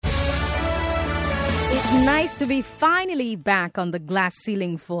Nice to be finally back on the glass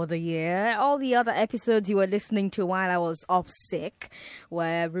ceiling for the year. All the other episodes you were listening to while I was off sick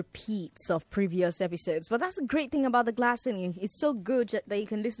were repeats of previous episodes. But that's the great thing about the glass ceiling. It's so good that you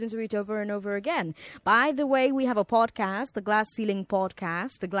can listen to it over and over again. By the way, we have a podcast, the Glass Ceiling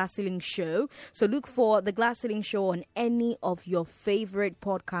Podcast, the Glass Ceiling Show. So look for the Glass Ceiling Show on any of your favorite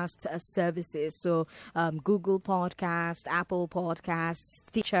podcast services. So Google Podcast, Apple Podcasts,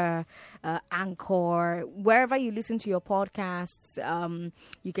 Stitcher, Anchor, wherever you listen to your podcasts,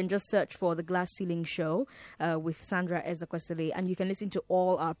 you can just search for the Glass Ceiling Show with Sandra Ezekwesili, and you can listen to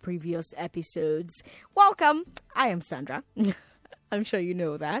all our previous episodes. Welcome. I am Sandra. I'm sure you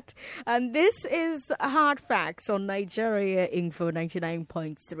know that. And this is Hard Facts on Nigeria Info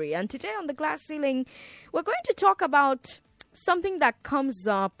 99.3. And today on the Glass Ceiling, we're going to talk about something that comes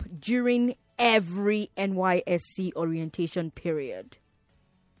up during every NYSC orientation period.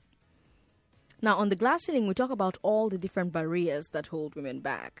 Now, on the glass ceiling, we talk about all the different barriers that hold women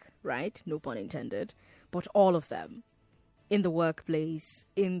back, right? No pun intended. But all of them. In the workplace,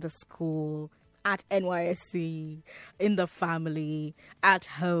 in the school, at NYSC, in the family, at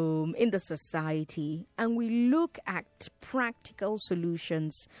home, in the society. And we look at practical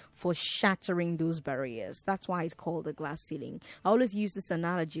solutions for shattering those barriers. That's why it's called the glass ceiling. I always use this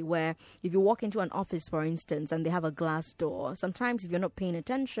analogy where if you walk into an office, for instance, and they have a glass door, sometimes if you're not paying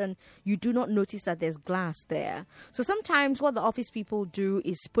attention, you do not notice that there's glass there. So sometimes what the office people do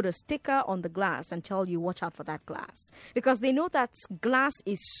is put a sticker on the glass and tell you, watch out for that glass. Because they know that glass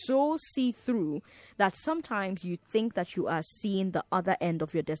is so see-through that sometimes you think that you are seeing the other end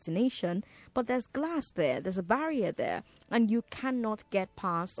of your destination, but there's glass there, there's a barrier there, and you cannot get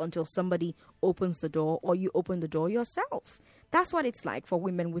past until somebody opens the door or you open the door yourself. That's what it's like for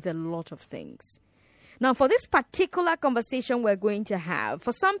women with a lot of things. Now, for this particular conversation we're going to have,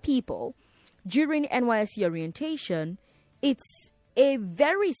 for some people, during NYSC orientation, it's a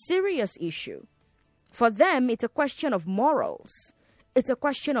very serious issue. For them, it's a question of morals. It's a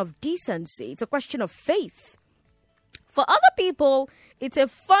question of decency. It's a question of faith. For other people, it's a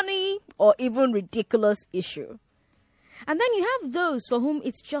funny or even ridiculous issue. And then you have those for whom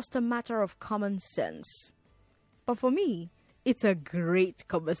it's just a matter of common sense. But for me, it's a great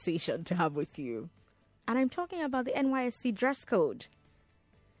conversation to have with you. And I'm talking about the NYSC dress code.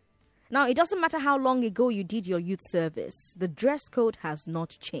 Now, it doesn't matter how long ago you did your youth service. The dress code has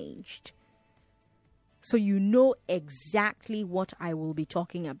not changed. So you know exactly what I will be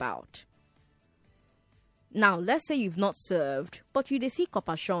talking about. Now, let's say you've not served, but you see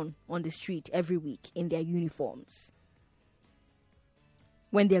Copachon on the street every week in their uniforms.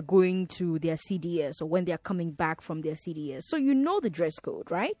 When they're going to their CDS or when they're coming back from their CDS. So you know the dress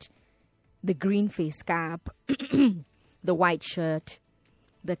code, right? The green face cap, the white shirt,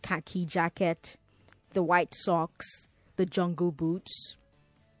 the khaki jacket, the white socks, the jungle boots,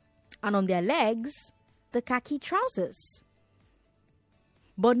 and on their legs, the khaki trousers.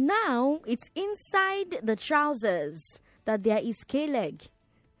 But now it's inside the trousers that there is K-leg.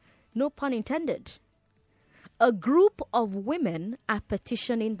 No pun intended. A group of women are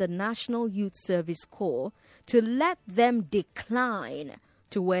petitioning the National Youth Service Corps to let them decline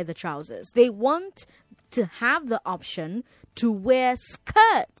to wear the trousers. They want to have the option to wear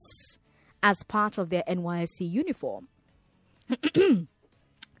skirts as part of their NYSC uniform.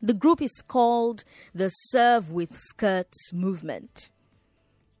 The group is called the Serve with Skirts movement.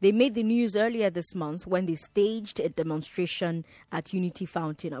 They made the news earlier this month when they staged a demonstration at Unity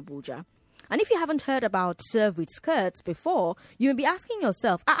Fountain, Abuja. And if you haven't heard about Serve with Skirts before, you may be asking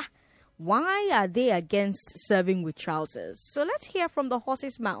yourself, why are they against serving with trousers? So let's hear from the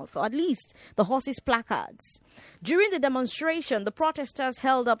horse's mouth, or at least the horse's placards. During the demonstration, the protesters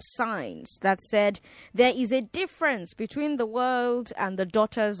held up signs that said, there is a difference between the world and the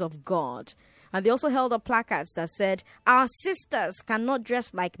daughters of God. And they also held up placards that said, our sisters cannot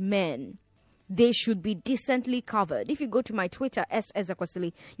dress like men. They should be decently covered. If you go to my Twitter,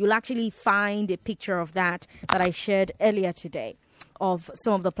 Ezekwesili, you'll actually find a picture of that I shared earlier today, of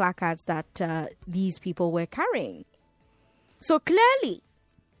some of the placards that these people were carrying. So clearly,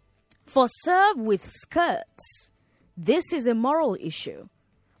 for Serve with Skirts, this is a moral issue.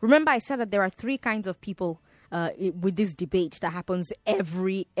 Remember I said that there are three kinds of people with this debate that happens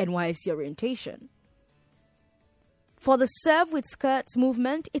every NYSC orientation. For the Serve with Skirts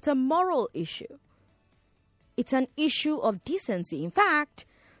movement, it's a moral issue. It's an issue of decency. In fact,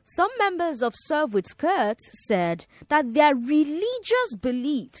 some members of Serve with Skirts said that their religious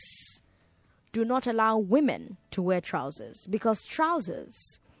beliefs do not allow women to wear trousers because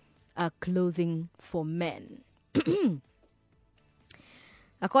trousers are clothing for men.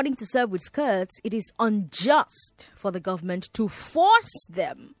 According to Serve with Skirts, it is unjust for the government to force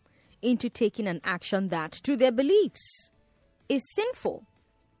them into taking an action that, to their beliefs, is sinful.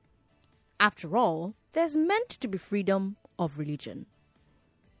 After all, there's meant to be freedom of religion.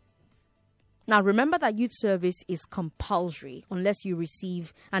 Now, remember that youth service is compulsory unless you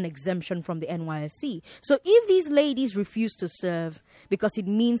receive an exemption from the NYSC. So if these ladies refuse to serve because it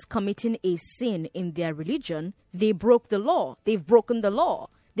means committing a sin in their religion, they broke the law. They've broken the law.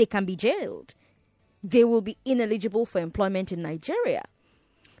 They can be jailed. They will be ineligible for employment in Nigeria.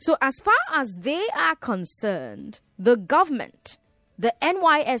 So as far as they are concerned, the government, the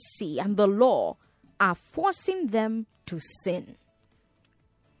NYSC, and the law are forcing them to sin.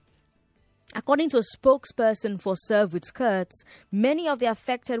 According to a spokesperson for Serve with Skirts, many of the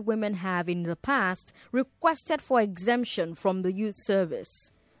affected women have in the past requested for exemption from the youth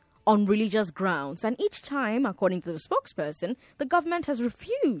service on religious grounds. And each time, according to the spokesperson, the government has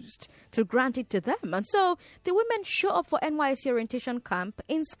refused to grant it to them. And so the women show up for NYSC orientation camp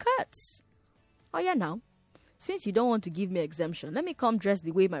in skirts. Oh yeah, now, since you don't want to give me exemption, let me come dressed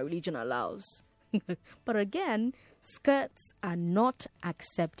the way my religion allows. But again, skirts are not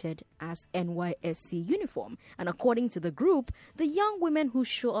accepted as NYSC uniform. And according to the group, the young women who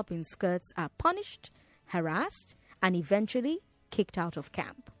show up in skirts are punished, harassed, and eventually kicked out of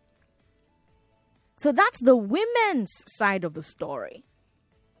camp. So that's the women's side of the story.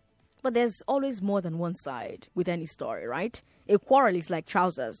 But there's always more than one side with any story, right? A quarrel is like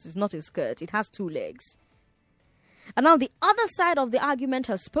trousers. It's not a skirt. It has two legs. And now the other side of the argument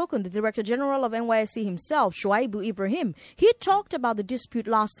has spoken. The Director General of NYSC himself, Shuaibu Ibrahim, he talked about the dispute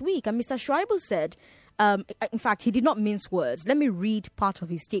last week. And Mr. Shuaibu said, in fact, he did not mince words. Let me read part of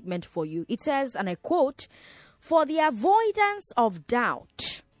his statement for you. It says, and I quote, "For the avoidance of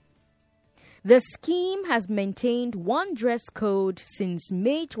doubt, the scheme has maintained one dress code since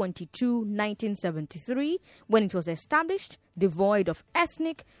May 22, 1973, when it was established, devoid of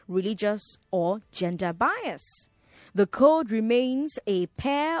ethnic, religious, or gender bias. The code remains a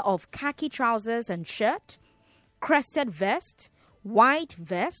pair of khaki trousers and shirt, crested vest, white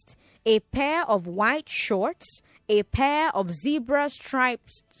vest, a pair of white shorts, a pair of zebra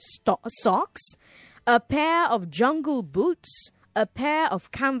striped socks, a pair of jungle boots, a pair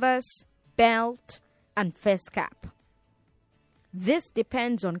of canvas, belt, and face cap. This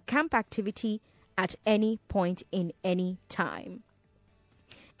depends on camp activity at any point in any time.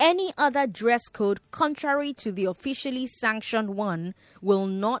 Any other dress code contrary to the officially sanctioned one will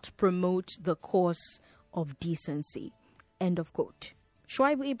not promote the course of decency." End of quote.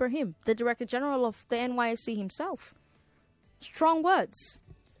 Shuaibu Ibrahim, the Director General of the NYSC himself. Strong words.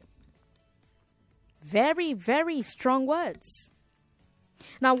 Very, very strong words.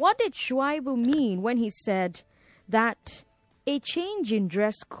 Now, what did Shuaibu mean when he said that a change in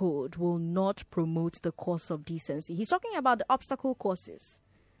dress code will not promote the course of decency? He's talking about the obstacle courses.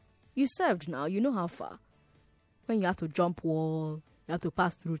 You served now, you know how far. When you have to jump wall, you have to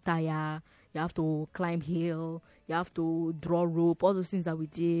pass through tire, you have to climb hill, you have to draw rope, all those things that we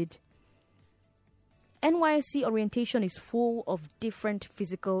did. NYSC orientation is full of different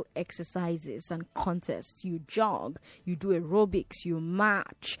physical exercises and contests. You jog, you do aerobics, you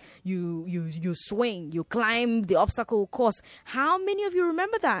march, you swing, you climb the obstacle course. How many of you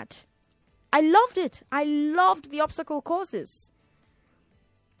remember that? I loved it. I loved the obstacle courses.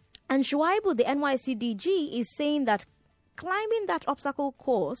 And Shuaibu, the NYSC DG, is saying that climbing that obstacle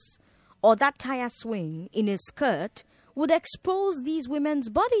course or that tire swing in a skirt would expose these women's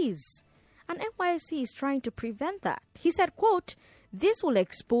bodies. And NYSC is trying to prevent that. He said, quote, "This will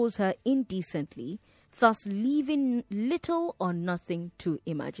expose her indecently, thus leaving little or nothing to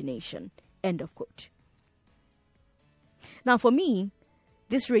imagination." End of quote. Now, for me,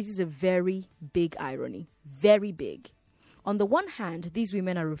 this raises a very big irony. Very big. On the one hand, these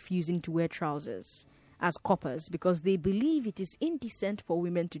women are refusing to wear trousers as coppers because they believe it is indecent for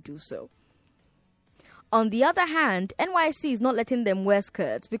women to do so. On the other hand, NYSC is not letting them wear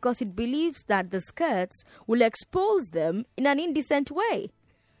skirts because it believes that the skirts will expose them in an indecent way.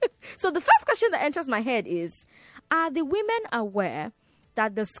 So the first question that enters my head is, are the women aware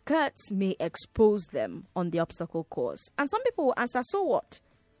that the skirts may expose them on the obstacle course? And some people will answer, so what?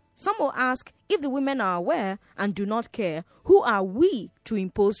 Some will ask, if the women are aware and do not care, who are we to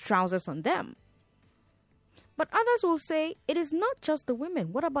impose trousers on them? But others will say, it is not just the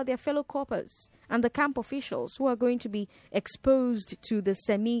women. What about their fellow coppers and the camp officials who are going to be exposed to the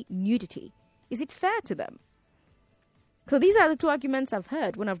semi-nudity? Is it fair to them? So these are the two arguments I've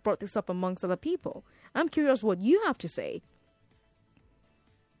heard when I've brought this up amongst other people. I'm curious what you have to say.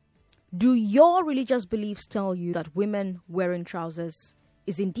 Do your religious beliefs tell you that women wearing trousers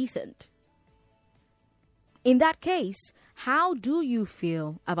is indecent. In that case, how do you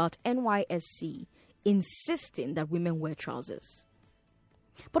feel about NYSC insisting that women wear trousers?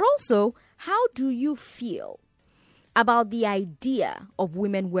 But also, how do you feel about the idea of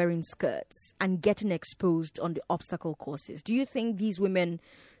women wearing skirts and getting exposed on the obstacle courses? Do you think these women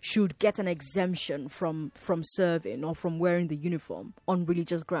should get an exemption from serving or from wearing the uniform on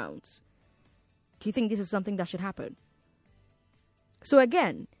religious grounds? Do you think this is something that should happen? So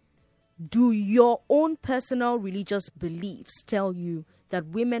again, do your own personal religious beliefs tell you that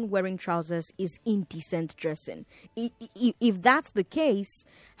women wearing trousers is indecent dressing? If that's the case,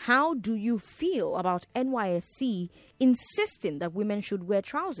 how do you feel about NYSC insisting that women should wear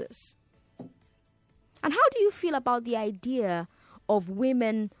trousers? And how do you feel about the idea of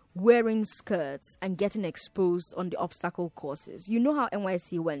women wearing skirts and getting exposed on the obstacle courses? You know how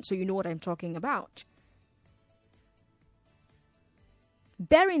NYSC went, so you know what I'm talking about.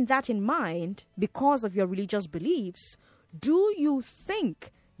 Bearing that in mind, because of your religious beliefs, do you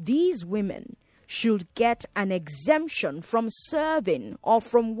think these women should get an exemption from serving or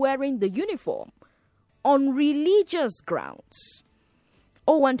from wearing the uniform on religious grounds?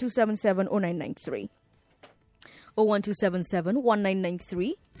 01277 0993. 01277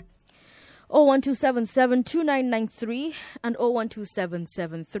 1993. 01277 2993 and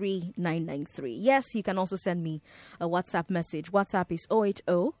 01277 3993. Yes, you can also send me a WhatsApp message. WhatsApp is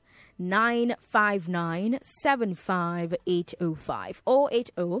 080 959 75805.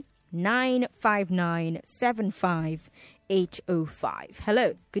 080 959 75805.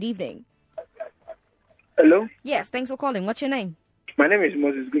 Hello, good evening. Hello? Yes, thanks for calling. What's your name? My name is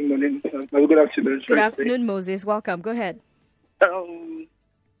Moses. Good morning. Good afternoon. Good afternoon, Moses. Welcome. Go ahead.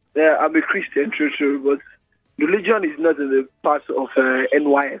 Yeah, I'm a Christian, true, but religion is not in the part of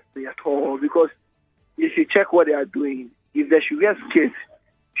NYSC at all, because if you check what they are doing, if they should wear skirts,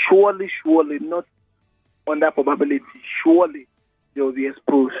 surely, not on that probability, surely they will be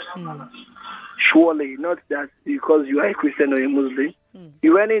exposed. Surely, not that because you are a Christian or a Muslim.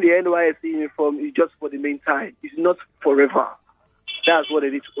 You wearing the NYSC uniform is just for the meantime. It's not forever. That's what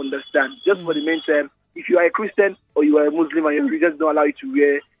they need to understand. Just for the meantime, if you are a Christian or you are a Muslim and your religion don't allow you to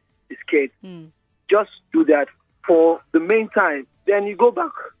wear a skirt, just do that for the meantime. Then you go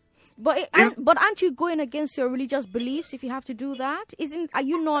back. But aren't you going against your religious beliefs if you have to do that? Are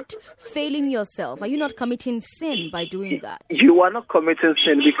you not failing yourself? Are you not committing sin by doing that? You are not committing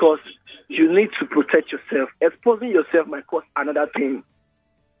sin because you need to protect yourself. Exposing yourself might cause another thing.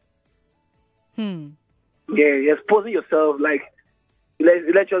 Yeah, exposing yourself, like,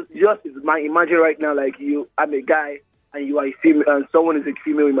 let's just imagine right now, like I'm a guy and you are a female and someone is a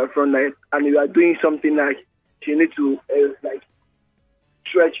female in my front line and you are doing something like you need to like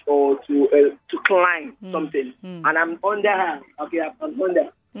stretch or to climb something, and I'm under her. Okay, I'm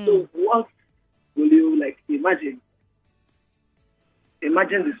under. So what will you like imagine?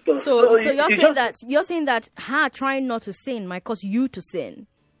 Imagine this stuff. So you're saying that her trying not to sin might cause you to sin.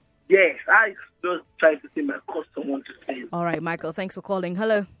 Yes, I just try to sin might cause someone to sin. All right, Michael. Thanks for calling.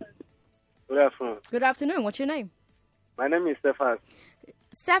 Hello. Good afternoon. Good afternoon. What's your name? My name is Cephas.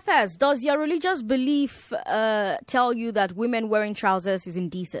 Cephas, does your religious belief tell you that women wearing trousers is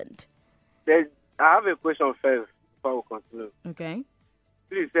indecent? I have a question first before we continue. Okay.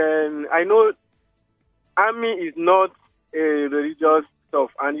 Please, I know army is not a religious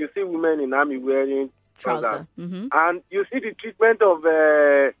stuff, and you see women in army wearing trousers. And you see the treatment of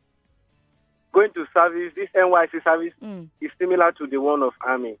going to service, this NYSC service is similar to the one of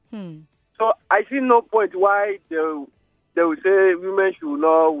army. So I see no point why they will say women should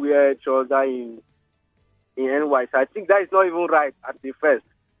not wear trousers in NYSC. I think that is not even right at the first.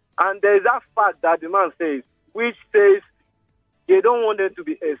 And there is that fact that the man says, which says they don't want them to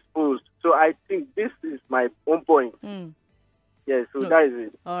be exposed. So I think this is my own point. Yes, so that is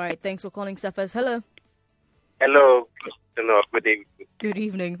it. All right, thanks for calling, Cephas. Hello. Hello. Good evening. Good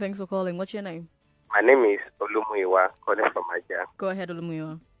evening. Thanks for calling. What's your name? My name is Olumuyiwa, calling from Aja. Go ahead,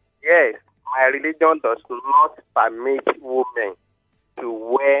 Olumuyiwa. Yes, my religion does not permit women to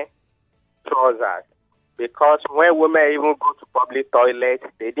wear trousers, because when women even go to public toilets,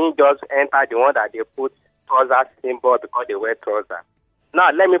 they didn't just enter the one that they put trousers symbol because they wear trousers.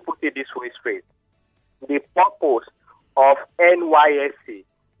 Now, let me put it this way straight. The purpose of NYSC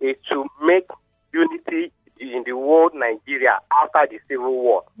is to make unity in the whole Nigeria after the Civil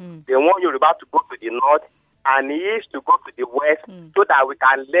War. They want Yoruba to go to the north and East to go to the west so that we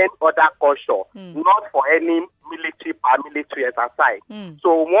can learn other culture, not for any paramilitary exercise.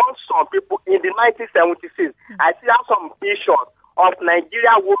 So once some people in the 1976, I see some pictures of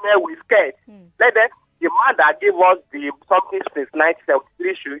Nigerian women with skirts. The man that gave us the something since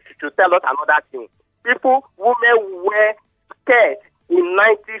 1973 should tell us another thing. Women were scared in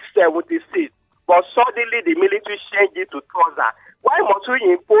 1976, but suddenly the military changed it to trouser. Why must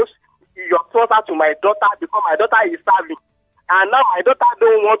we impose your trouser to my daughter because my daughter is serving? And now my daughter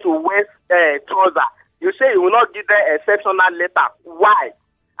don't want to wear trouser. You say you will not give them exceptional letter. Why?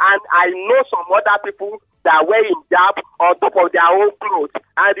 And I know some other people that wear hijab on top of their own clothes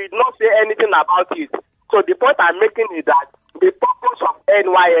and did not say anything about it. So the point I'm making is that the purpose of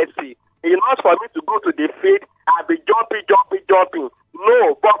NYSC is not for me to go to the field and be jumping.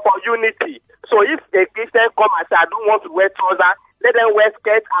 No, but for unity. So if a Christian come and say, I don't want to wear trousers, let them wear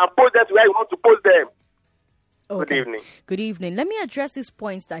skirts and pose them where you want to pose them. Okay. Good evening. Good evening. Let me address these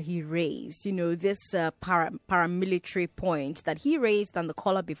points that he raised. This paramilitary point that he raised and the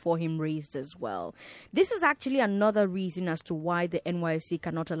caller before him raised as well. This is actually another reason as to why the NYSC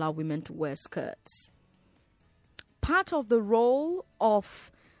cannot allow women to wear skirts. Part of the role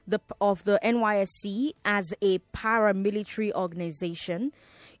of the NYSC as a paramilitary organization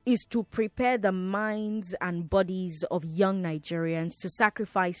is to prepare the minds and bodies of young Nigerians to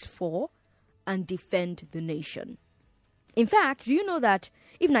sacrifice for and defend the nation. In fact, do you know that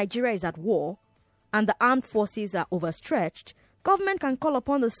if Nigeria is at war and the armed forces are overstretched, government can call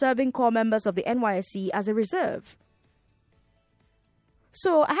upon the serving corps members of the NYSC as a reserve?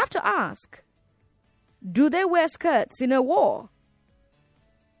 So I have to ask, do they wear skirts in a war?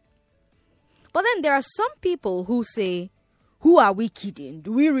 But then there are some people who say, who are we kidding?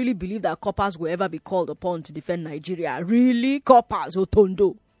 Do we really believe that coppers will ever be called upon to defend Nigeria? Really? Coppers,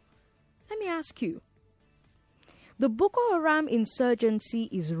 Otondo? Let me ask you. The Boko Haram insurgency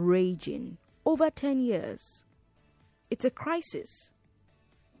is raging over 10 years. It's a crisis.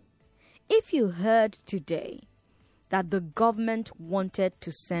 If you heard today that the government wanted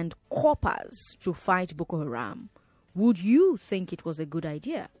to send coppers to fight Boko Haram, would you think it was a good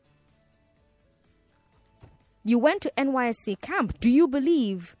idea? You went to NYSC camp. Do you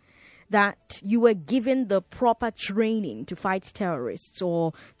believe that you were given the proper training to fight terrorists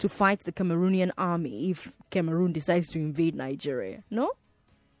or to fight the Cameroonian army if Cameroon decides to invade Nigeria? No?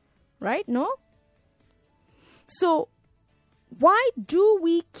 Right? No? So, why do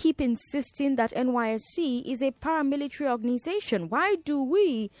we keep insisting that NYSC is a paramilitary organization? Why do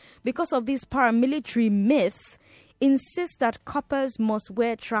we, because of this paramilitary myth, insist that coppers must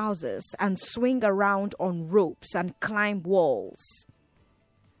wear trousers and swing around on ropes and climb walls?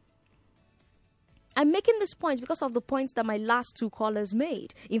 I'm making this point because of the points that my last two callers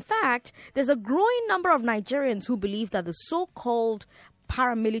made. In fact, there's a growing number of Nigerians who believe that the so-called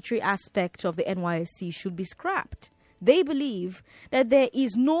paramilitary aspect of the NYSC should be scrapped. They believe that there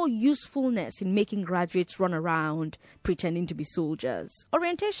is no usefulness in making graduates run around pretending to be soldiers.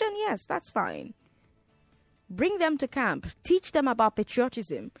 Orientation, yes, that's fine. Bring them to camp, teach them about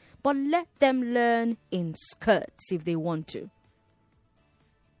patriotism, but let them learn in skirts if they want to.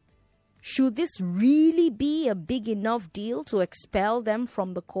 Should this really be a big enough deal to expel them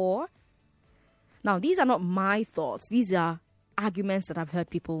from the Corps? Now, these are not my thoughts. These are arguments that I've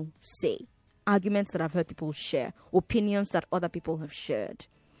heard people say, arguments that I've heard people share, opinions that other people have shared.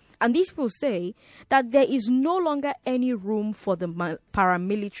 And these people say that there is no longer any room for the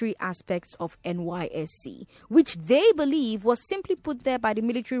paramilitary aspects of NYSC, which they believe was simply put there by the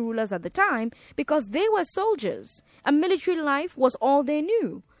military rulers at the time because they were soldiers and military life was all they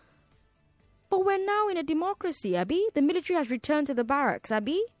knew. But we're now in a democracy, Abi. The military has returned to the barracks,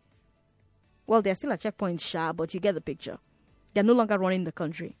 Abi. Well, they're still at checkpoints, Sha, but you get the picture. They're no longer running the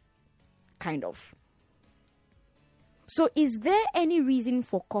country. Kind of. So is there any reason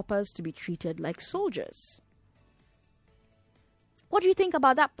for coppers to be treated like soldiers? What do you think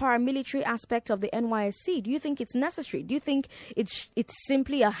about that paramilitary aspect of the NYSC? Do you think it's necessary? Do you think it's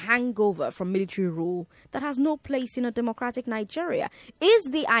simply a hangover from military rule that has no place in a democratic Nigeria? Is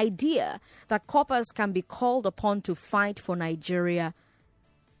the idea that coppers can be called upon to fight for Nigeria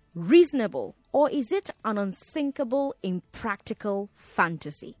reasonable, or is it an unthinkable, impractical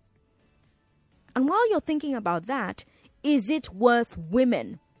fantasy? And while you're thinking about that, is it worth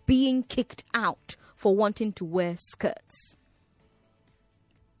women being kicked out for wanting to wear skirts?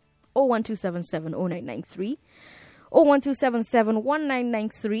 01277-0993,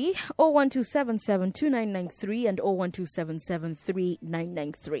 01277-1993, 01277-2993, and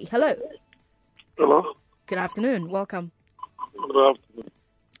 01277-3993. Hello. Hello. Good afternoon. Welcome. Good afternoon.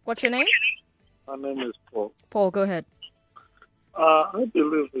 What's your name? My name is Paul. Paul, go ahead. I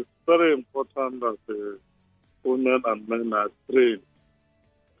believe it's very important that women and men are trained.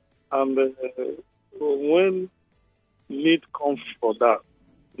 And when need comes for that,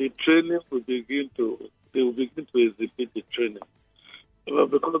 the training will begin to exhibit the training.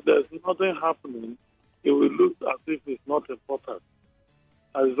 Because there's nothing happening, it will look as if it's not important.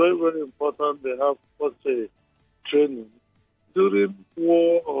 And it's very, very important they have such a training during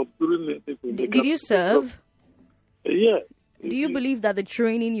war or during anything. Did you serve? Yeah. Do you believe that the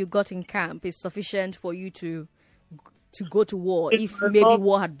training you got in camp is sufficient for you to go to war if maybe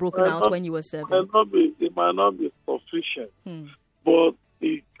war had broken out when you were serving? It might not be sufficient, but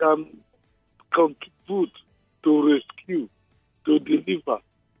it can contribute to rescue, to deliver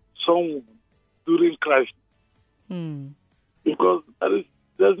someone during crisis. Because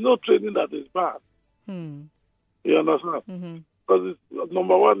there's no training that is bad. You understand? Because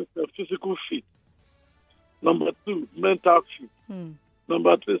number one, it's a physical fit. Number two, mental fit.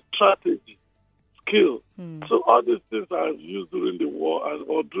 Number three, strategy, skill. So all these things are used during the war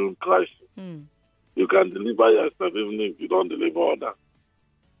or during crisis. You can deliver yourself even if you don't deliver others.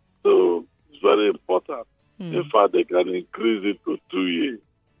 So it's very important. In fact, they can increase it to 2 years,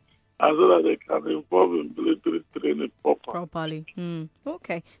 and so that they can involve in military training properly.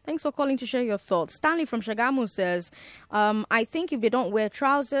 Okay. Thanks for calling to share your thoughts. Stanley from Shagamu says, I think if they don't wear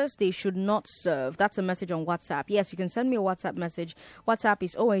trousers, they should not serve. That's a message on WhatsApp. Yes, you can send me a WhatsApp message. WhatsApp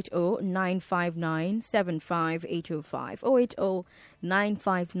is 080-959-75805.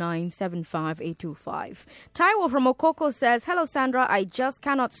 080-959-75825. Taiwo from Okoko says, hello, Sandra. I just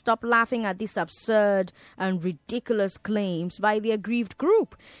cannot stop laughing at this absurd and ridiculous claims by the aggrieved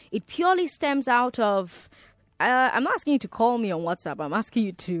group. It purely stems out of... I'm not asking you to call me on WhatsApp. I'm asking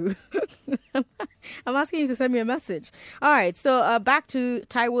you to... I'm asking you to send me a message. All right, so back to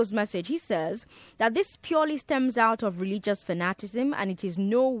Taiwo's message. He says that this purely stems out of religious fanaticism, and it is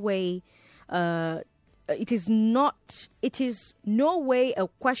no way... It is no way a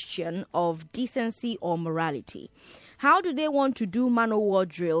question of decency or morality. How do they want to do man-o-war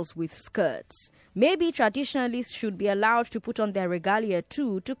drills with skirts? Maybe traditionalists should be allowed to put on their regalia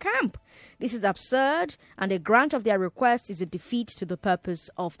too to camp. This is absurd, and a grant of their request is a defeat to the purpose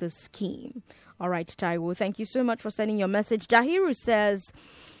of the scheme. All right, Taiwo, thank you so much for sending your message. Dahiru says,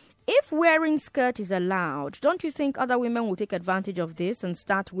 if wearing skirt is allowed, don't you think other women will take advantage of this and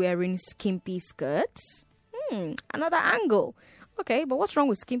start wearing skimpy skirts? Another angle. Okay, but what's wrong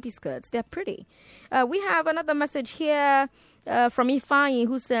with skimpy skirts? They're pretty. We have another message here from Ifeanyi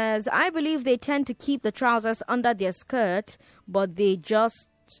who says, I believe they tend to keep the trousers under their skirt, but they just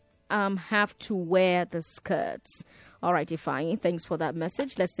have to wear the skirts. All right, Ifeanyi, thanks for that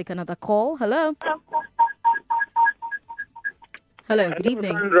message. Let's take another call. Hello. Hello, good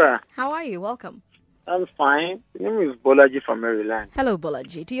evening. Sandra. How are you? Welcome. I'm fine. My name is Bolaji from Maryland. Hello,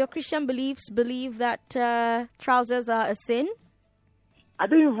 Bolaji. Do your Christian beliefs believe that trousers are a sin? I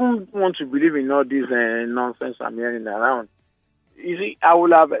don't even want to believe in all this nonsense I'm hearing around. You see, I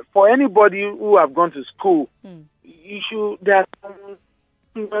will have, for anybody who have gone to school, you should, there are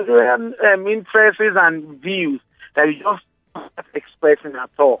some interests and views that you just not expressing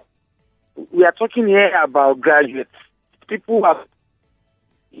at all. We are talking here about graduates. People who have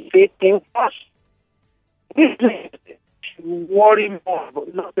taken first. Worry more,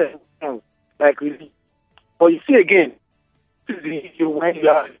 but not else. Like really. But you see again, when you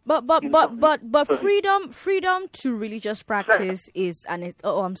are. But freedom to religious practice is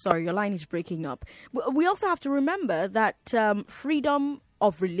I'm sorry, your line is breaking up. We also have to remember that freedom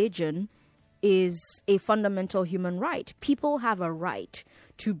of religion is a fundamental human right. People have a right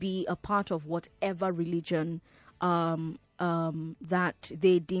to be a part of whatever religion that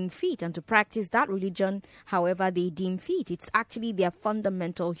they deem fit and to practice that religion however they deem fit. It's actually their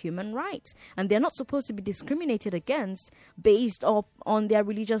fundamental human rights, and they're not supposed to be discriminated against based on their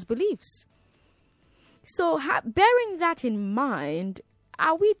religious beliefs. So bearing that in mind,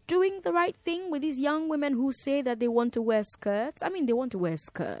 are we doing the right thing with these young women who say that they want to wear skirts? I mean, they want to wear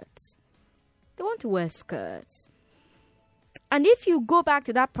skirts. They want to wear skirts. And if you go back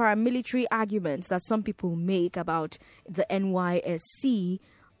to that paramilitary argument that some people make about the NYSC,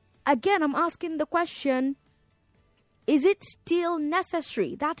 again, I'm asking the question, is it still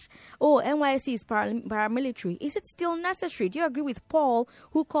necessary that, NYSC is paramilitary? Is it still necessary? Do you agree with Paul,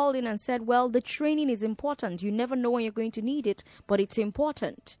 who called in and said, well, the training is important. You never know when you're going to need it, but it's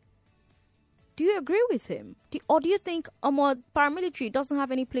important. Do you agree with him? Or do you think paramilitary doesn't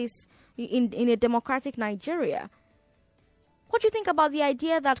have any place in a democratic Nigeria? What do you think about the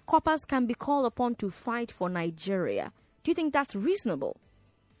idea that coppers can be called upon to fight for Nigeria? Do you think that's reasonable?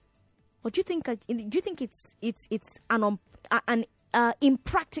 Or do you think it's an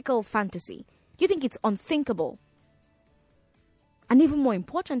impractical fantasy? Do you think it's unthinkable? And even more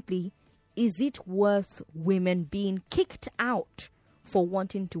importantly, is it worth women being kicked out for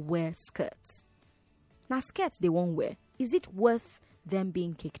wanting to wear skirts. Now, skirts they won't wear. Is it worth them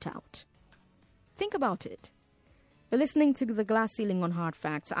being kicked out? Think about it. You're listening to The Glass Ceiling on Hard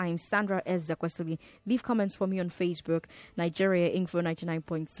Facts. I'm Sandra S. Zakwesili. Leave comments for me on Facebook, Nigeria Info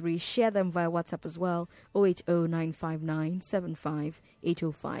 99.3. Share them via WhatsApp as well,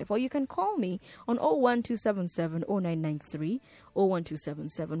 080-959-75805. Or you can call me on 01277-0993,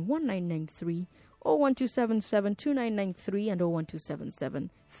 01277-1993, 01277-2993, and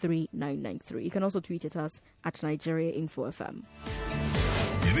 01277-3993. You can also tweet at us at Nigeria Info FM.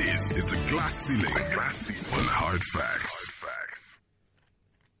 This is The Glass Ceiling on Hard Facts.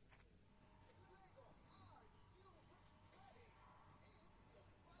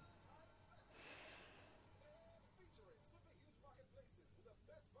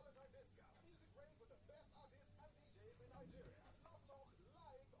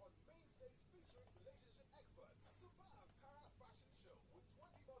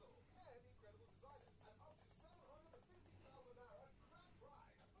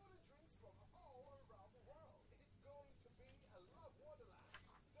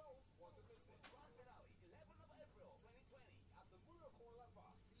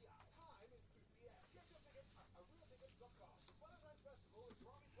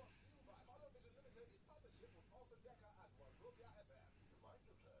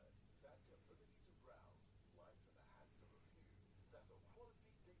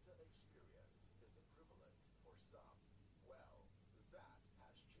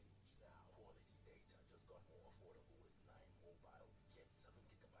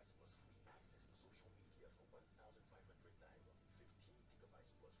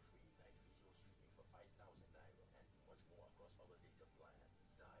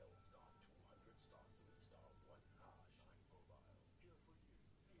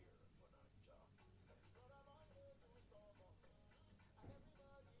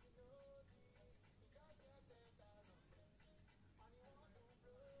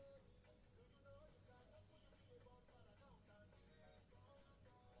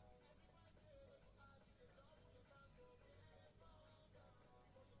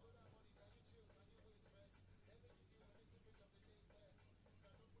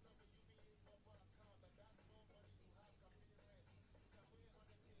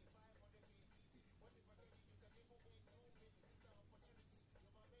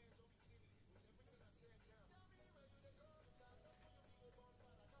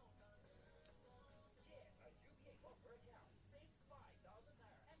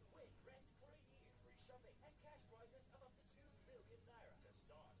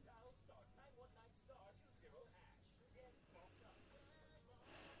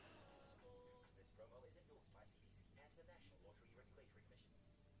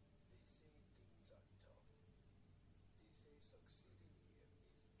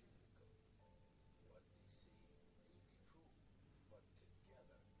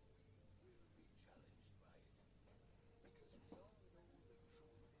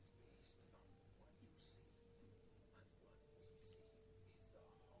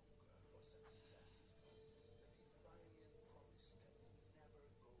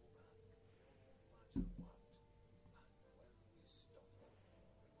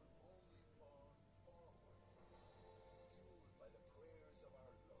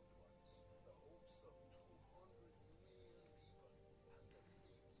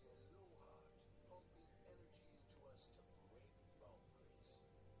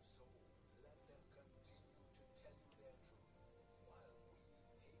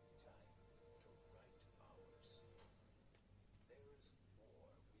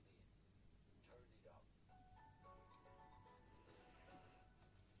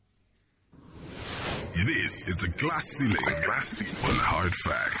 This is The Glass Ceiling on Hard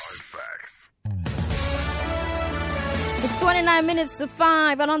Facts. It's 29 minutes to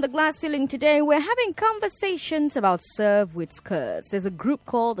 5, and on The Glass Ceiling today, we're having conversations about Serve with Skirts. There's a group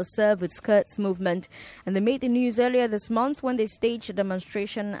called the Serve with Skirts movement, and they made the news earlier this month when they staged a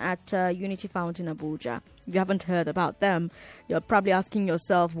demonstration at Unity Fountain, Abuja. If you haven't heard about them, you're probably asking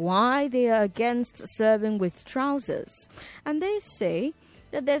yourself why they are against serving with trousers. And they say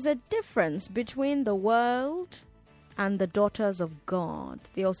that there's a difference between the world and the daughters of God.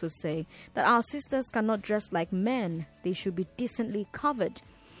 They also say that our sisters cannot dress like men. They should be decently covered.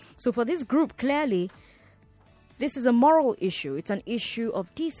 So for this group, clearly, this is a moral issue. It's an issue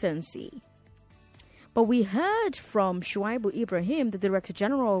of decency. But we heard from Shuaibu Ibrahim, the Director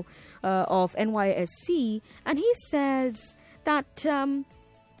General of NYSC, and he says that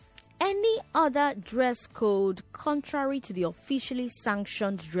any other dress code contrary to the officially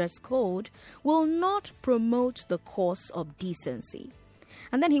sanctioned dress code will not promote the cause of decency.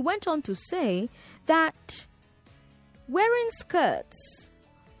 And then he went on to say that wearing skirts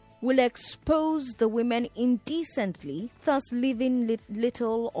will expose the women indecently, thus leaving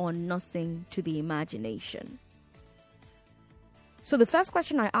little or nothing to the imagination. So the first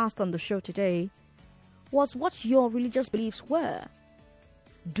question I asked on the show today was what your religious beliefs were.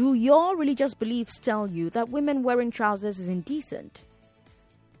 Do your religious beliefs tell you that women wearing trousers is indecent?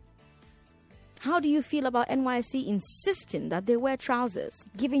 How do you feel about NYSC insisting that they wear trousers,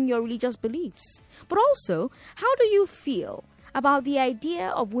 given your religious beliefs? But also, how do you feel about the idea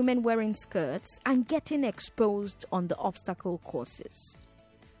of women wearing skirts and getting exposed on the obstacle courses?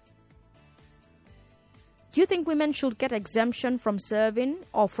 Do you think women should get exemption from serving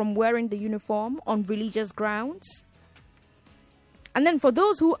or from wearing the uniform on religious grounds? And then for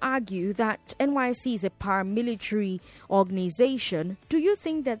those who argue that NYSC is a paramilitary organization, do you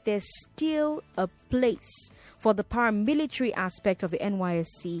think that there's still a place for the paramilitary aspect of the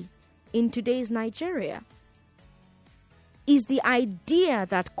NYSC in today's Nigeria? Is the idea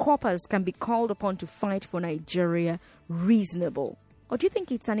that corpers can be called upon to fight for Nigeria reasonable? Or do you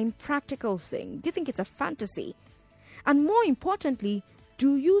think it's an impractical thing? Do you think it's a fantasy? And more importantly,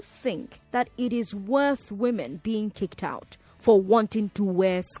 do you think that it is worth women being kicked out for wanting to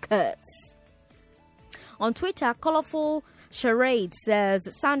wear skirts? On Twitter, Colorful Charade says,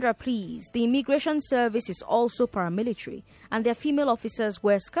 Sandra, please, the immigration service is also paramilitary and their female officers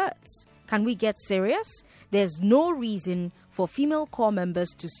wear skirts. Can we get serious? There's no reason for female corps members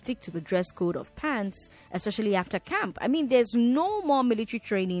to stick to the dress code of pants, especially after camp. I mean, there's no more military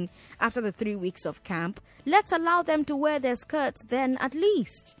training after the 3 weeks of camp. Let's allow them to wear their skirts then at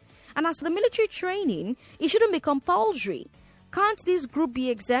least. And as for the military training, it shouldn't be compulsory. Can't this group be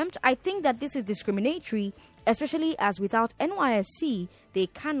exempt? I think that this is discriminatory, especially as without NYSC, they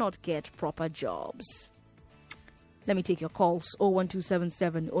cannot get proper jobs. Let me take your calls.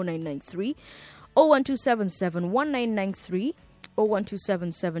 01277 0993, 01277 1993,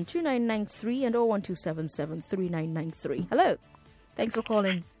 01277 2993, and 01277 3993. Hello. Thanks for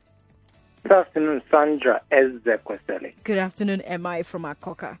calling. Good afternoon, Sandra Ezekwesili. Good afternoon, M.I. from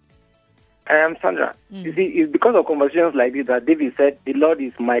Akoka. I am Sandra. You see, it's because of conversations like this that David said, the Lord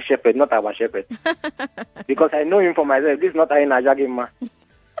is my shepherd, not our shepherd. Because I know him for myself. This is not Aina Jagima.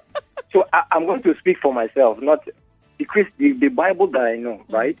 So I'm going to speak for myself, not the Bible that I know,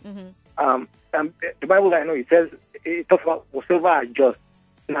 right? The Bible that I know, it talks about whatsoever are just.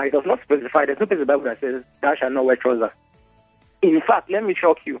 Now, it does not specify. There's no place in the Bible that says, thou shalt not wear trousers. In fact, let me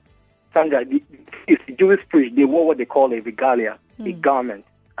shock you, Sandra, the Jewish priest, they wore what they call a regalia, a garment,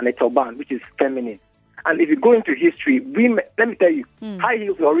 and a turban, which is feminine. And if you go into history, women, let me tell you, high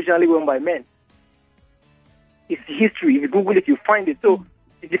heels were originally worn by men. It's history. If you Google it, you find it. So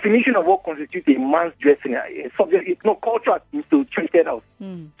the definition of what constitutes a man's dressing is subject. It's not culture to treat it out.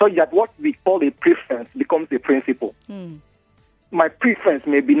 So that what we call a preference becomes a principle. My preference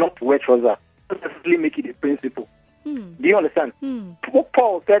may be not to wear trousers. Doesn't necessarily make it a principle. Do you understand? What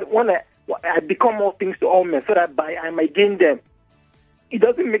Paul said, when I become all things to all men, so that by I might gain them. It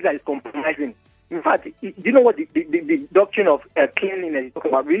doesn't make that it's compromising. In fact, do you know what the doctrine of cleanliness talks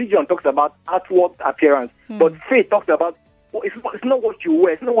about? Religion talks about outward appearance, but faith talks about it's not what you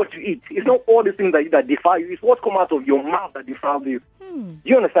wear, it's not what you eat, it's not all the things that defile you, it's what comes out of your mouth that defiles you. Do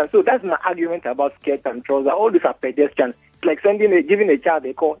you understand? So that's my argument about skirt and trousers. All these are pedestrian. It's like giving a child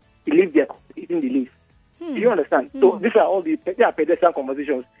a call, he leaves there eating the leaf. Do you understand? So these are all the pedestrian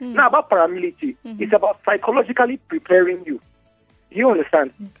conversations. Now about paramilitary, it's about psychologically preparing you. Do you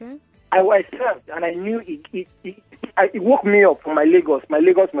understand? Okay. I served and I knew it woke me up from my Lagos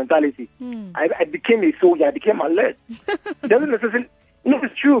mentality. I became a soldier, I became alert. It doesn't necessarily,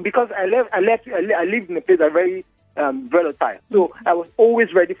 it's true because I lived in a place that very volatile. So I was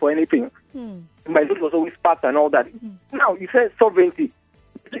always ready for anything. My load was always packed and all that. Now, you said sovereignty.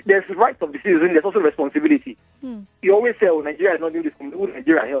 There's the right of the citizen, there's also responsibility. You always say, Nigeria is not doing this, who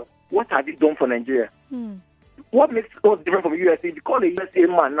Nigeria help? What have you done for Nigeria? What makes us different from the USA? If you call a USA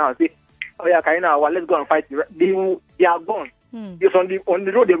man now and say, oh yeah, Karina, well, let's go and fight. They are gone. Yes, on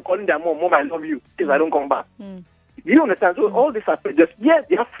the road, they're calling their mom, I love you, till I don't come back. Do you understand? So all these are just, yes,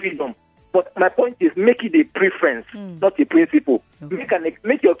 they have freedom. But my point is, make it a preference, not a principle. Okay.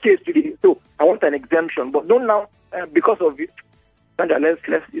 Make your case to the, so I want an exemption, but don't now, because of it, Sandra,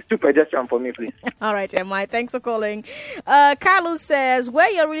 it's too pedestrian for me, please. All right, MI, thanks for calling. Carlos says,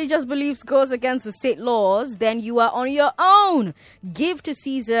 where your religious beliefs goes against the state laws, then you are on your own. Give to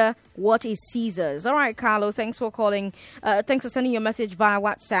Caesar what is Caesar's. All right, Carlo, thanks for calling. Thanks for sending your message via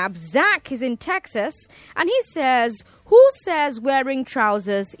WhatsApp. Zach is in Texas, and he says, who says wearing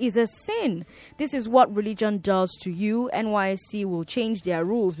trousers is a sin? This is what religion does to you. NYSC will change their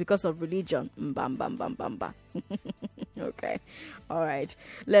rules because of religion. Bam, bam, bam, bam, bam. Okay. All right.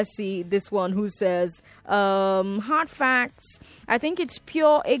 Let's see this one who says, hard facts. I think it's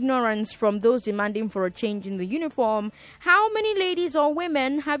pure ignorance from those demanding for a change in the uniform. How many ladies or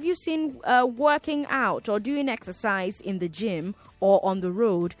women have you seen working out or doing exercise in the gym or on the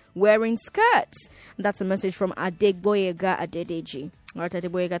road wearing skirts? That's a message from Adegboyega Adedeji. All right,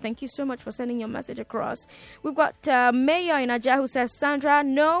 Adegboyega, thank you so much for sending your message across. We've got Mayor in Ajah who says, Sandra,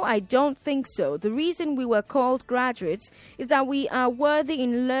 no, I don't think so. The reason we were called graduates is that we are worthy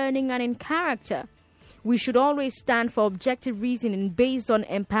in learning and in character. We should always stand for objective reasoning based on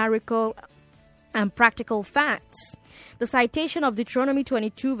empirical and practical facts. The citation of Deuteronomy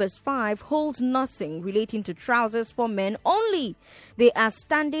 22 verse 5 holds nothing relating to trousers for men only. They are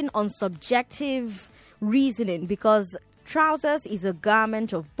standing on subjective reasoning because trousers is a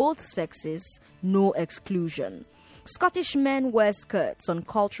garment of both sexes, no exclusion. Scottish men wear skirts on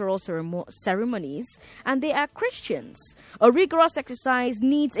cultural ceremonies, and they are Christians. A rigorous exercise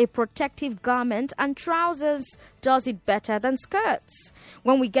needs a protective garment, and trousers does it better than skirts.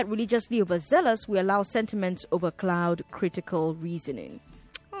 When we get religiously overzealous, we allow sentiments overcloud critical reasoning.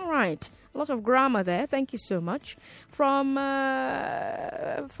 All right. A lot of grammar there. Thank you so much for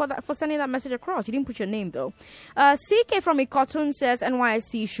sending that message across. You didn't put your name though. CK from Ikotun says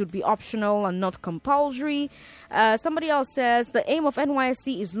NYSC should be optional and not compulsory. Somebody else says the aim of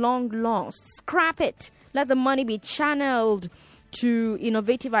NYSC is long lost. Scrap it. Let the money be channeled to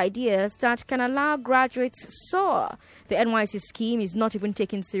innovative ideas that can allow graduates soar. The NYSC scheme is not even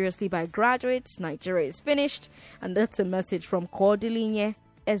taken seriously by graduates. Nigeria is finished. And that's a message from Cordeline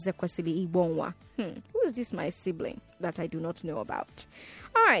Ezekwesili Ibonwa. Who is this my sibling that I do not know about?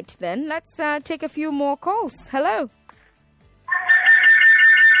 All right, then, let's take a few more calls. Hello.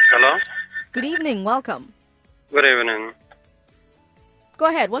 Hello. Good evening. Welcome. Good evening. Go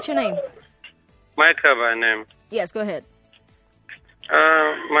ahead. What's your name? Michael by name. Yes, go ahead.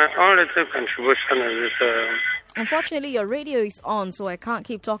 My only contribution is unfortunately, your radio is on, so I can't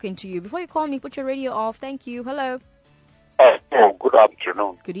keep talking to you. Before you call me, put your radio off. Thank you. Hello. Oh, good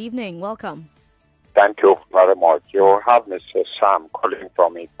afternoon. Good evening. Welcome. Thank you very much. You have Mr. Sam calling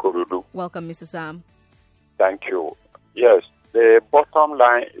from Ikurudu. Welcome, Mr. Sam. Thank you. Yes, the bottom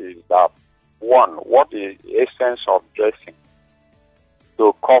line is that, one, what is the essence of dressing?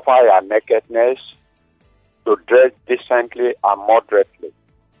 To cover your nakedness, to dress decently and moderately.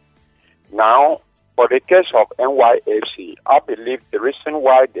 Now, for the case of NYSC, I believe the reason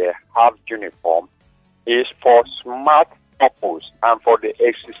why they have uniform is for smart purpose and for the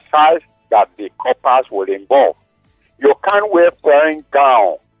exercise that the corpus will involve. You can't wear wearing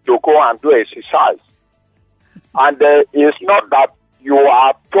gown to go and do exercise. And it's not that you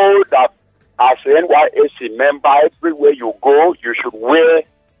are told that as an NYSC member, everywhere you go, you should wear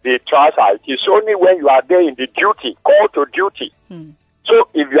the trousers. It's only when you are there in the duty, call to duty. So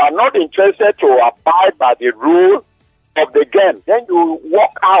if you are not interested to abide by the rule of the game, then you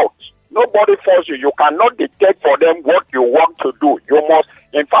walk out. Nobody forces you. You cannot dictate for them what you want to do. You must,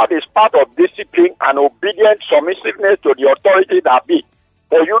 in fact, it's part of discipline and obedient submissiveness to the authority that be.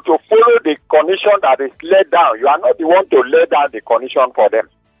 For you to follow the condition that is laid down. You are not the one to lay down the condition for them.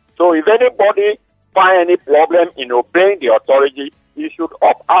 So if anybody find any problem in obeying the authority, he should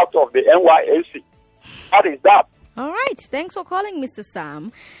opt out of the NYSC. That is that. All right. Thanks for calling, Mr.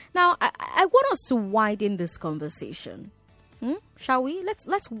 Sam. Now, I want us to widen this conversation. Shall we?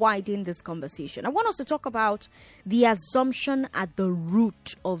 Let's widen this conversation. I want us to talk about the assumption at the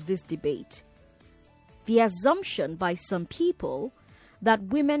root of this debate. The assumption by some people that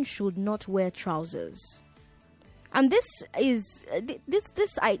women should not wear trousers. And this is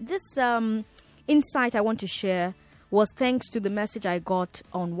this insight I want to share was thanks to the message I got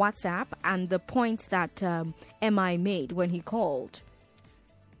on WhatsApp and the point that MI made when he called.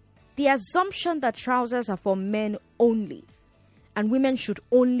 The assumption that trousers are for men only and women should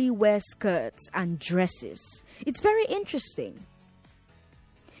only wear skirts and dresses. It's very interesting.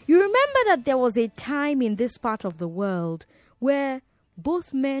 You remember that there was a time in this part of the world where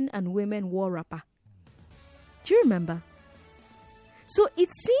both men and women wore wrapper. Do you remember? So it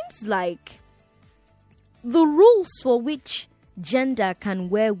seems like the rules for which gender can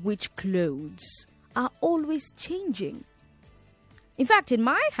wear which clothes are always changing. In fact, in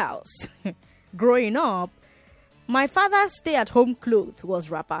my house, growing up, my father's stay-at-home clothes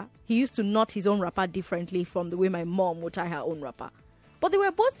was wrapper. He used to knot his own wrapper differently from the way my mom would tie her own wrapper. But they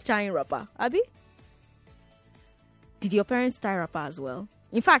were both tying wrapper. Abi? Did your parents tie wrapper as well?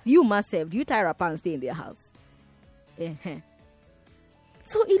 In fact, you must have. Do you tie wrapper and stay in their house? So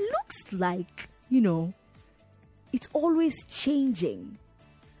it looks like, it's always changing.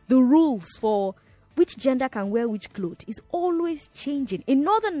 The rules for which gender can wear which clothes is always changing. In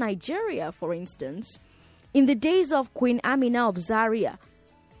northern Nigeria, for instance, in the days of Queen Amina of Zaria,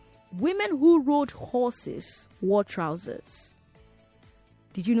 women who rode horses wore trousers.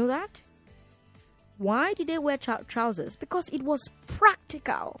 Did you know that? Why did they wear trousers? Because it was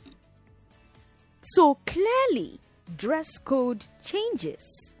practical. So clearly, dress code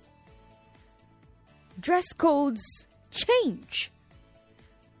changes. Dress codes change.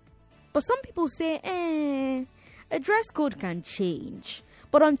 But some people say, a dress code can change.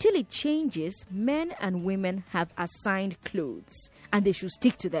 But until it changes, men and women have assigned clothes and they should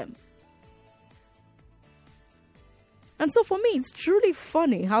stick to them. And so for me, it's truly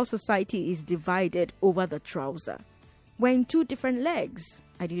funny how society is divided over the trouser. We're in two different legs.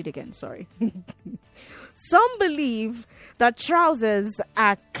 I did it again, sorry. Some believe that trousers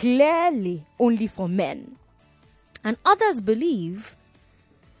are clearly only for men. And others believe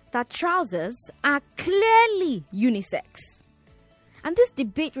that trousers are clearly unisex. And this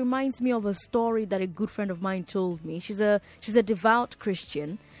debate reminds me of a story that a good friend of mine told me. She's a devout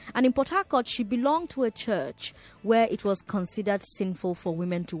Christian. And in Port Harcourt, she belonged to a church where it was considered sinful for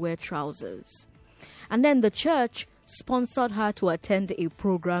women to wear trousers. And then the church sponsored her to attend a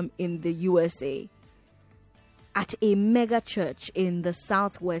program in the USA at a mega church in the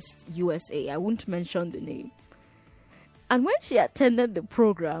southwest USA. I won't mention the name. And when she attended the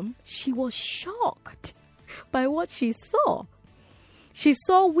program, she was shocked by what she saw. She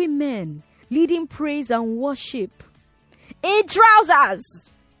saw women leading praise and worship in trousers.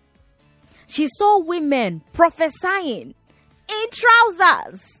 She saw women prophesying in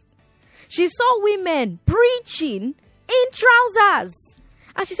trousers. She saw women preaching in trousers.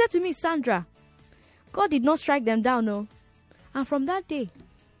 And she said to me, Sandra, God did not strike them down, no. And from that day,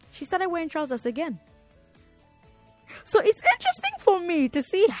 she started wearing trousers again. So it's interesting for me to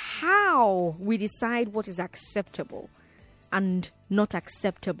see how we decide what is acceptable and not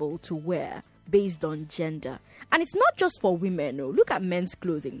acceptable to wear based on gender. And it's not just for women, no. Look at men's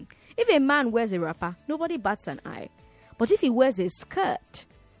clothing. If a man wears a wrapper, nobody bats an eye. But if he wears a skirt,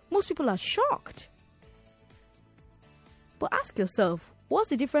 most people are shocked. But ask yourself, what's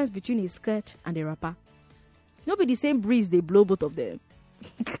the difference between a skirt and a wrapper? No be the same breeze they blow both of them.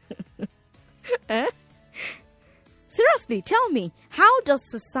 Seriously, tell me, how does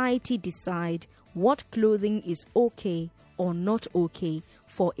society decide what clothing is okay or not okay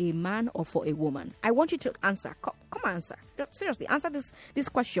for a man or for a woman? I want you to answer. Come answer. Seriously, answer this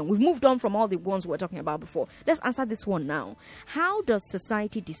question. We've moved on from all the ones we were talking about before. Let's answer this one now. How does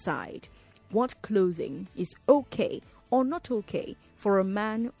society decide what clothing is okay or not okay for a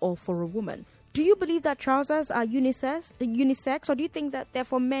man or for a woman? Do you believe that trousers are unisex, or do you think that they're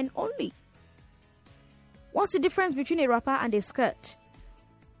for men only? What's the difference between a wrapper and a skirt?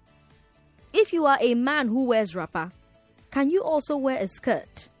 If you are a man who wears wrapper, can you also wear a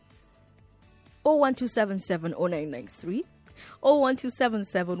skirt? 012770993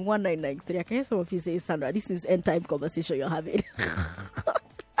 012771993. I can hear some of you say, Sandra, this is end time conversation you're having.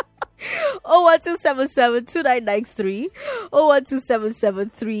 012772993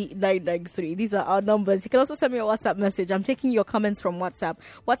 012773993. These are our numbers. You can also send me a WhatsApp message. I'm taking your comments from WhatsApp.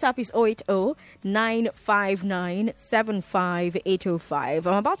 WhatsApp is 080-959-75805.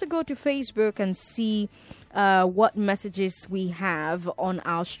 I'm about to go to Facebook and see what messages we have on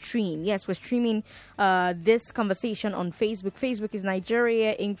our stream. Yes, we're streaming this conversation on Facebook. Facebook is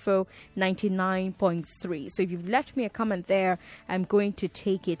Nigeria Info 99.3. So if you've left me a comment there, I'm going to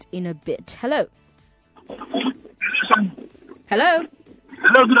take it in a bit. Hello. Hello.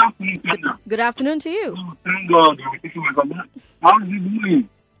 Hello, good afternoon. Good afternoon to you. Oh, thank God. How's it going?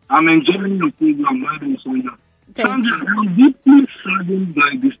 I'm enjoying your program. Sandra, I'm deeply saddened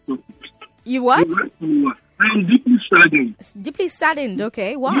by this topic. You what? I'm deeply saddened. Deeply saddened,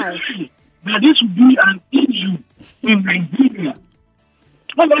 okay. Why? Yes, that this would be an issue in Nigeria.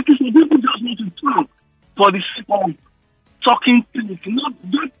 But like you said, people just want to talk for the sake of talking things, not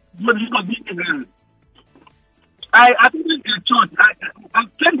just for the sake of being there. I attended a church. I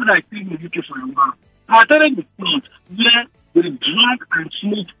thank God I stayed in the UK for a while. I attended the church where they drank and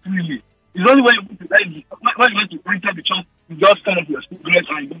smoked freely. It's only when you want to enter the church, you just stand up your cigarette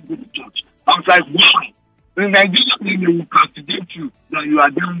and you don't go to church. I was like, wow. In Nigeria, they will castigate you you are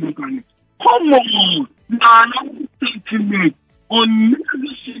done locally. Come on, now sentiment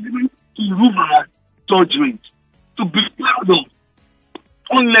unnecessary to remove our judgment, to be proud of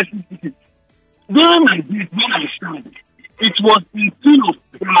unnecessary. During my days, when I started, it was a thing of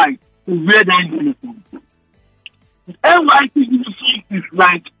pride to wear that uniform. NYC uniform is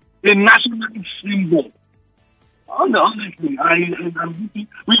like a national symbol. Honestly, I'm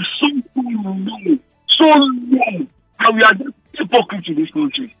with so long, and we are just hypocrites in this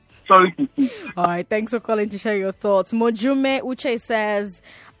country. Sorry to say. All right, thanks for calling to share your thoughts. Mojume Uche says,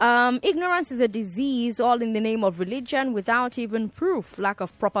 ignorance is a disease, all in the name of religion, without even proof. Lack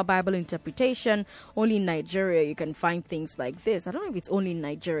of proper Bible interpretation. Only in Nigeria you can find things like this. I don't know if it's only in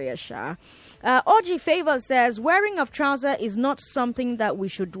Nigeria, Sha. Oji Favor says, wearing of trouser is not something that we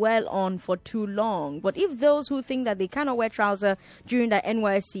should dwell on for too long. But if those who think that they cannot wear trouser during the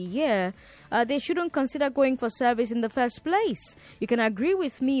NYSC year, they shouldn't consider going for service in the first place. You can agree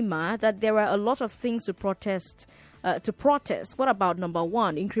with me, Ma, that there are a lot of things to protest. What about number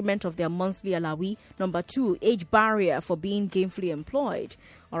 1, increment of their monthly alawi? Number 2, age barrier for being gainfully employed.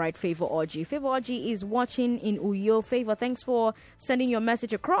 All right, Favor Oji. Favor Oji is watching in Uyo. Favor, thanks for sending your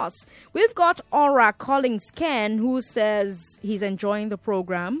message across. We've got Aura Collins Ken, who says he's enjoying the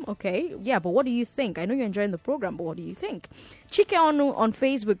program. Okay, yeah, but what do you think? I know you're enjoying the program, but what do you think? Chike Onu on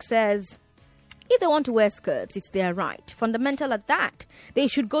Facebook says, if they want to wear skirts, it's their right. Fundamental at that. They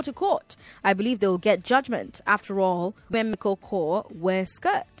should go to court. I believe they will get judgment. After all, medical corps wear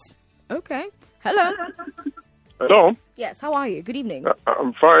skirts. Okay. Hello. Hello. Yes, how are you? Good evening.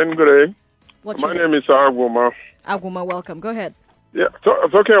 I'm fine, good day. My name is Aguma. Aguma, welcome. Go ahead. Yeah,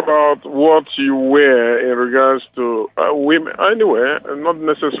 talking about what you wear in regards to women, anywhere, not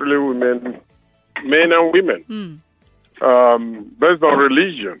necessarily women, men and women, based on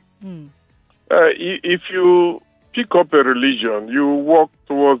religion. If you pick up a religion, you walk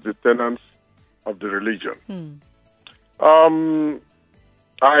towards the tenets of the religion.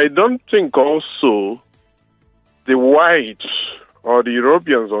 I don't think also the whites or the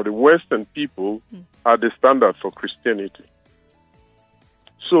Europeans or the Western people are the standard for Christianity.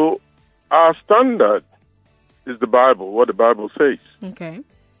 So our standard is the Bible, what the Bible says. Okay.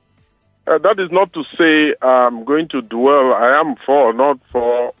 That is not to say I'm going to dwell, I am for, not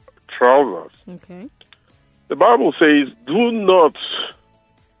for trousers. Okay. The Bible says, do not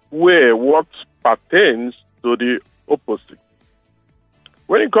wear what pertains to the opposite.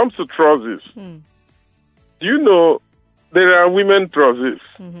 When it comes to trousers, do you know there are women trousers?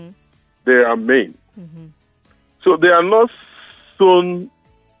 There are men. So they are not sewn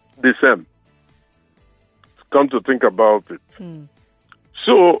the same. Come to think about it.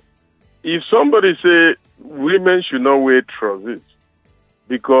 So if somebody say women should not wear trousers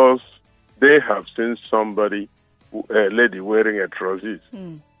because they have seen somebody, a lady wearing a trousers,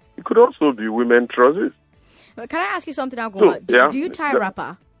 it could also be women trousers. Can I ask you something, Aguma? Do you tie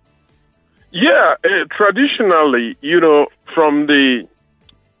wrapper? Yeah, traditionally, from the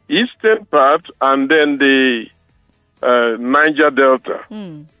eastern part and then the Niger Delta,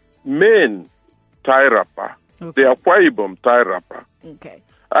 men tie wrapper. Okay. The Akwa Ibom tie wrapper. Okay.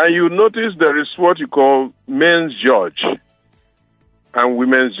 And you notice there is what you call men's judge and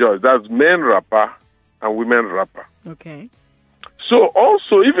women's judge. That's men wrapper and women wrapper. Okay. So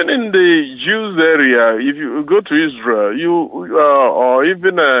also, even in the Jews area, if you go to Israel, or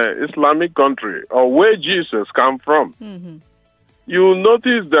even an Islamic country, or where Jesus come from, you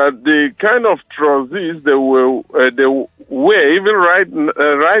notice that the kind of trousers they wear, even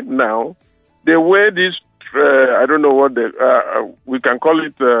right now, they wear this. I don't know what we can call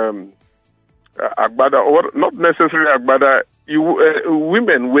it agbada, or not necessarily agbada.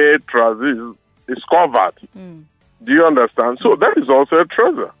 Women wear trousers. It's covered. Do you understand? So that is also a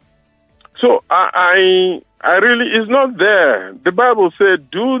trouser. So I really, it's not there. The Bible said,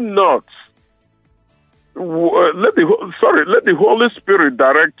 do not let the Holy Spirit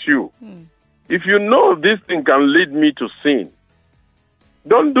direct you. If you know this thing can lead me to sin,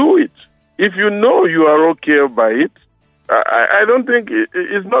 don't do it. If you know you are okay by it, I don't think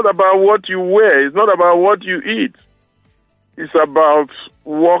it's not about what you wear. It's not about what you eat. It's about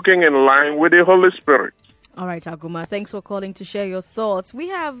walking in line with the Holy Spirit. All right, Aguma, thanks for calling to share your thoughts. We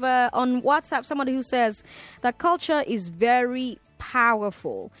have on WhatsApp somebody who says that culture is very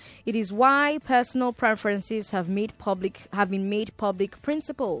powerful. It is why personal preferences have been made public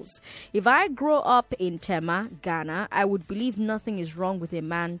principles. If I grow up in Tema, Ghana, I would believe nothing is wrong with a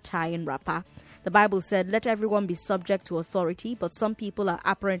man tying wrapper. The Bible said, let everyone be subject to authority, but some people are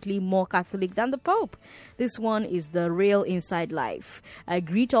apparently more Catholic than the Pope. This one is the real inside life. I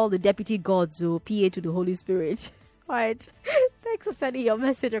greet all the deputy gods, PA to the Holy Spirit. All right. Thanks for sending your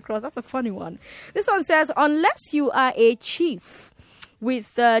message across. That's a funny one. This one says, unless you are a chief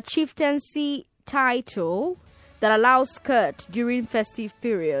with the chieftaincy title that allows skirt during festive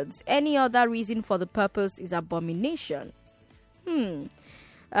periods, any other reason for the purpose is abomination.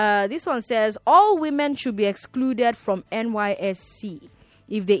 This one says, all women should be excluded from NYSC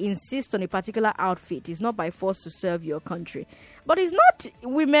if they insist on a particular outfit. It's not by force to serve your country. But it's not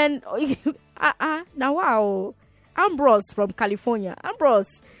women. Now, wow. Ambrose from California.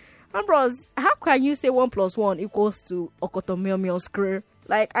 Ambrose, how can you say 1 + 1 equals to Okotomiomion screw?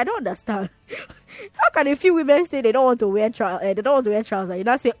 Like, I don't understand. How can a few women say they don't want to wear trousers? You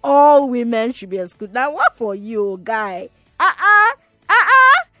not say all women should be excluded. Now, what for you, guy?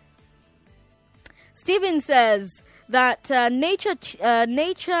 Stephen says that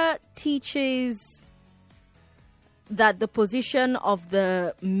nature teaches that the position of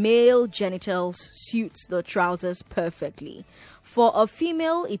the male genitals suits the trousers perfectly. For a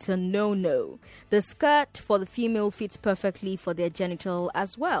female, it's a no-no. The skirt for the female fits perfectly for their genital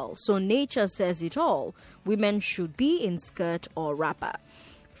as well. So nature says it all. Women should be in skirt or wrapper.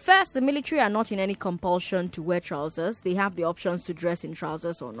 First, the military are not in any compulsion to wear trousers. They have the options to dress in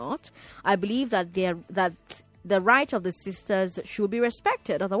trousers or not. I believe that the right of the sisters should be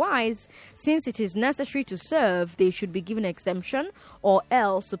respected. Otherwise, since it is necessary to serve, they should be given exemption, or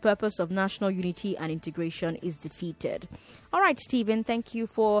else the purpose of national unity and integration is defeated. All right, Stephen, thank you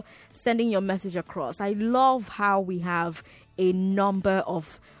for sending your message across. I love how we have a number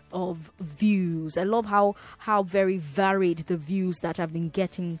of views. I love how very varied the views that I've been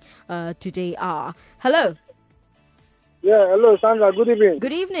getting today are. Hello. Yeah, hello, Sandra. Good evening.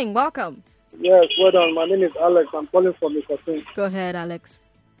 Good evening. Welcome. Yes, well done. My name is Alex. I'm calling from Mr. Go ahead, Alex.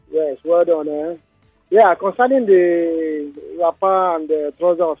 Yes, well done. Yeah, concerning the wrapper and the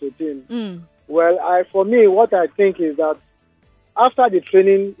trouser of a team. Well, for me, what I think is that after the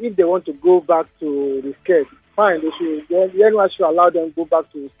training, if they want to go back to the skirt, fine. They should. The NYSC should allow them to go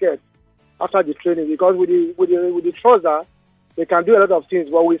back to the skirt after the training, because with the trouser, they can do a lot of things.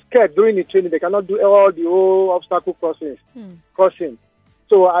 But with skirt during the training, they cannot do all the whole obstacle crossing.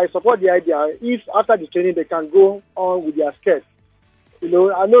 So I support the idea. If after the training they can go on with their skirts. You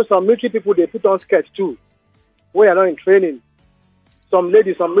know, I know some military people, they put on skirts too, when you're not in training. Some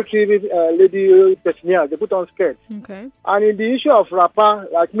military lady petitioners, they put on skirts. Okay. And in the issue of wrapper,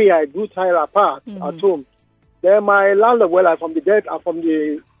 like me, I do tie wrapper at home. Then my landlord, well, I'm from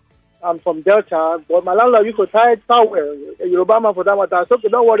Delta, but my landlord used to tie towel. Yoruba man for that matter. So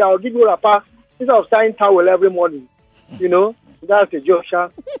don't worry, I'll give you wrapper instead of tying towel every morning. You know. That's a joke, Sha.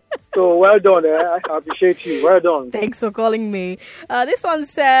 So well done. I appreciate you. Well done. Thanks for calling me. This one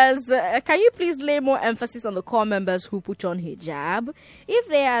says, can you please lay more emphasis on the core members who put on hijab? If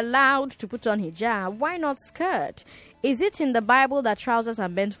they are allowed to put on hijab, why not skirt? Is it in the Bible that trousers are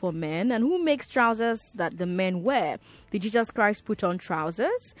meant for men? And who makes trousers that the men wear? Did Jesus Christ put on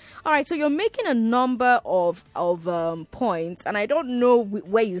trousers? All right, so you're making a number of points, and I don't know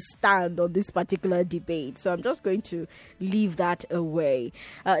where you stand on this particular debate. So I'm just going to leave that alone.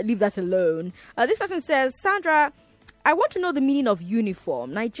 This person says, Sandra, I want to know the meaning of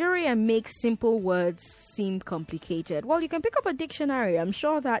uniform. Nigeria makes simple words seem complicated. Well, you can pick up a dictionary. I'm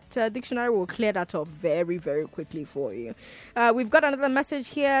sure that dictionary will clear that up very, very quickly for you. We've got another message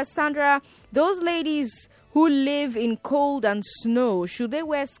here. Sandra, those ladies who live in cold and snow, should they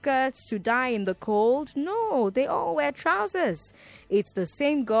wear skirts to die in the cold? No, they all wear trousers. It's the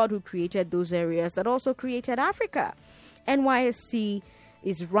same God who created those areas that also created Africa. NYSC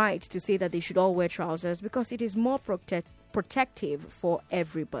is right to say that they should all wear trousers because it is more protective for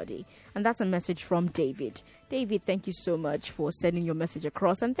everybody. And that's a message from David. David, thank you so much for sending your message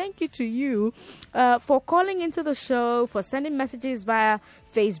across. And thank you to you for calling into the show, for sending messages via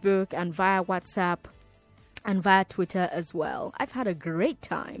Facebook and via WhatsApp and via Twitter as well. I've had a great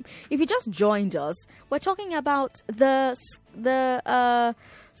time. If you just joined us, we're talking about the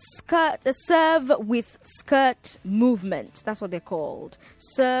serve with skirt movement. That's what they're called.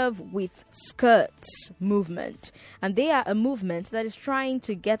 Serve with skirts movement. And they are a movement that is trying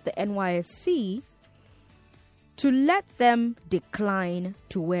to get the NYSC to let them decline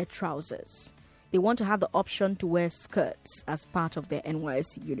to wear trousers. They want to have the option to wear skirts as part of their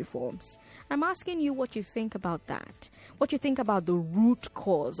NYSC uniforms. I'm asking you what you think about that. What you think about the root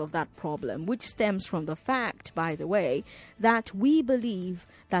cause of that problem, which stems from the fact, by the way, that we believe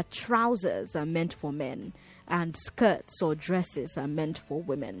that trousers are meant for men and skirts or dresses are meant for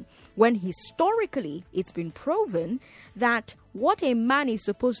women, when historically it's been proven that what a man is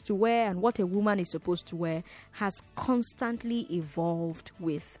supposed to wear and what a woman is supposed to wear has constantly evolved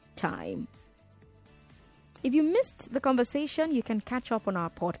with time. If you missed the conversation, you can catch up on our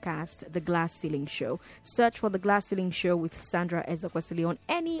podcast, The Glass Ceiling Show. Search for The Glass Ceiling Show with Sandra Ezekwesili on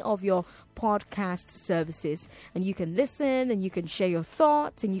any of your podcast services. And you can listen and you can share your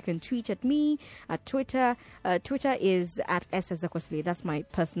thoughts and you can tweet at me at Twitter. Twitter is at @Ezekwesili. That's my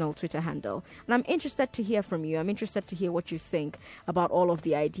personal Twitter handle. And I'm interested to hear from you. I'm interested to hear what you think about all of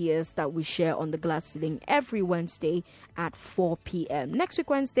the ideas that we share on The Glass Ceiling every Wednesday at 4 p.m. Next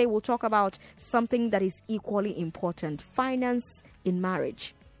week, Wednesday, we'll talk about something that is equally important: finance in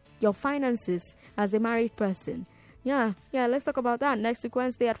marriage. Your finances as a married person. Yeah, let's talk about that next week,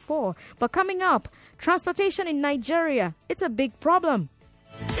 Wednesday at 4. But coming up, transportation in Nigeria. It's a big problem.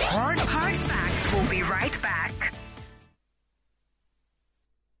 Hard facts. We'll be right back.